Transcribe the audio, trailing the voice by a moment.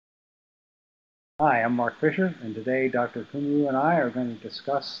Hi, I'm Mark Fisher, and today Dr. Kumru and I are going to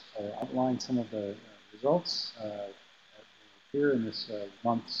discuss or outline some of the results that appear in this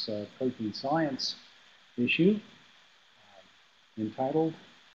month's Protein Science issue entitled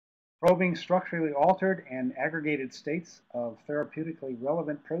Probing Structurally Altered and Aggregated States of Therapeutically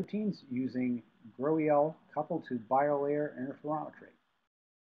Relevant Proteins Using GroEL Coupled to Biolayer Interferometry.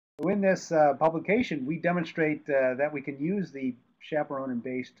 So in this publication, we demonstrate that we can use the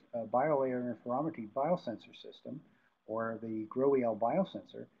chaperone-based biolayer interferometry biosensor system, or the GroEL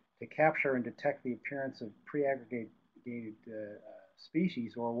biosensor, to capture and detect the appearance of pre-aggregated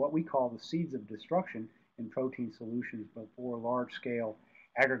species, or what we call the seeds of destruction in protein solutions before large-scale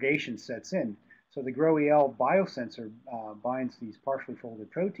aggregation sets in. So the GroEL biosensor binds these partially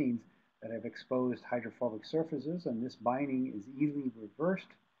folded proteins that have exposed hydrophobic surfaces, and this binding is easily reversed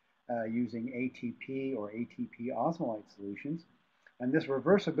using ATP or ATP osmolyte solutions. And this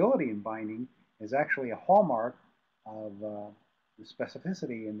reversibility in binding is actually a hallmark of the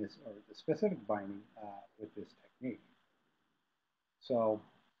specificity in this, or the specific binding with this technique. So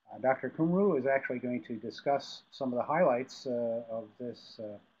Dr. Kumru is actually going to discuss some of the highlights of this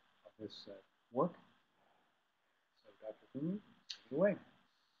work. So Dr. Kumru, take it away.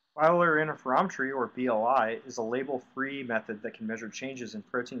 Biolayer interferometry, or BLI, is a label-free method that can measure changes in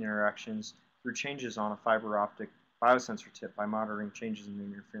protein interactions through changes on a fiber optic biosensor tip by monitoring changes in the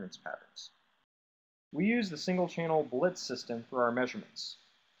interference patterns. We use the single-channel Blitz system for our measurements.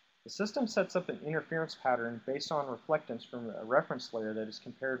 The system sets up an interference pattern based on reflectance from a reference layer that is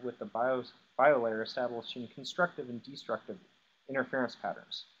compared with the biolayer, establishing constructive and destructive interference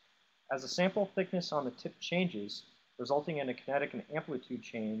patterns. As the sample thickness on the tip changes, resulting in a kinetic and amplitude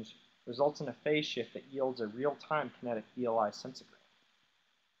change, results in a phase shift that yields a real-time kinetic BLI sensogram.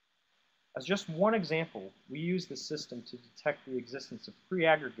 As just one example, we use this system to detect the existence of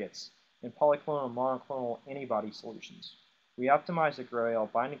pre-aggregates in polyclonal and monoclonal antibody solutions. We optimize the GroEL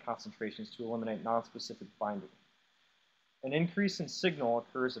binding concentrations to eliminate nonspecific binding. An increase in signal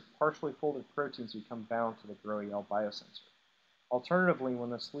occurs if partially folded proteins become bound to the GroEL biosensor. Alternatively,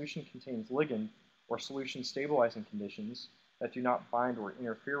 when the solution contains ligand or solution stabilizing conditions that do not bind or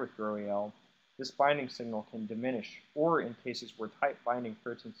interfere with GroEL, this binding signal can diminish, or in cases where tight binding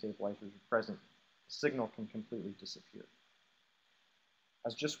protein stabilizers are present, the signal can completely disappear.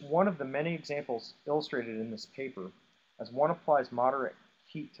 As just one of the many examples illustrated in this paper, as one applies moderate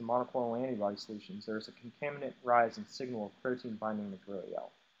heat to monoclonal antibody solutions, there is a concomitant rise in signal of protein binding to GroEL.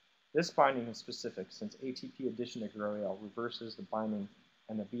 This binding is specific since ATP addition to GroEL reverses the binding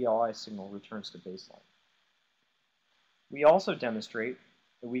and the BLI signal returns to baseline. We also demonstrate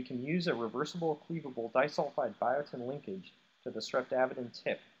that we can use a reversible cleavable disulfide biotin linkage to the streptavidin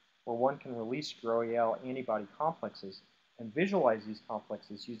tip, where one can release GroEL antibody complexes and visualize these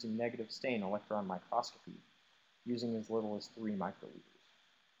complexes using negative stain electron microscopy, using as little as 3 microliters.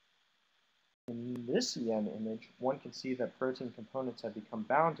 In this EM image, one can see that protein components have become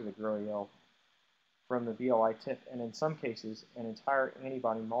bound to the GroEL from the BLI tip, and in some cases, an entire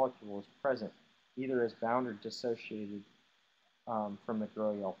antibody molecule is present, either as bound or dissociated from the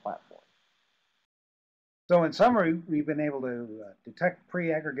GroEL platform. So in summary, we've been able to detect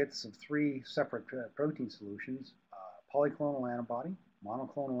pre-aggregates of 3 separate protein solutions, polyclonal antibody,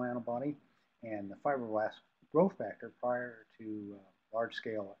 monoclonal antibody, and the fibroblast growth factor prior to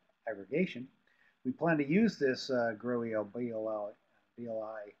large-scale aggregation. We plan to use this GroEL-BLI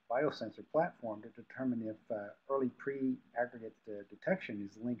biosensor platform to determine if early pre-aggregate detection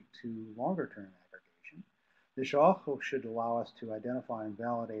is linked to longer-term aggregation. This also should allow us to identify and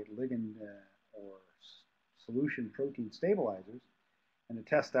validate ligand or solution protein stabilizers and to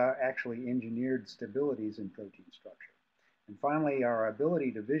test our actually engineered stabilities in protein structure. And finally, our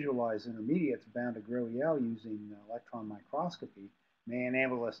ability to visualize intermediates bound to GroEL using electron microscopy may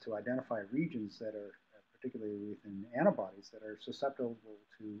enable us to identify regions that are, particularly within antibodies, that are susceptible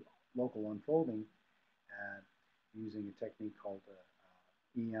to local unfolding using a technique called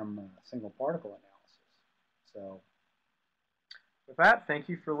EM single particle analysis. So, with that, thank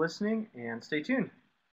you for listening and stay tuned.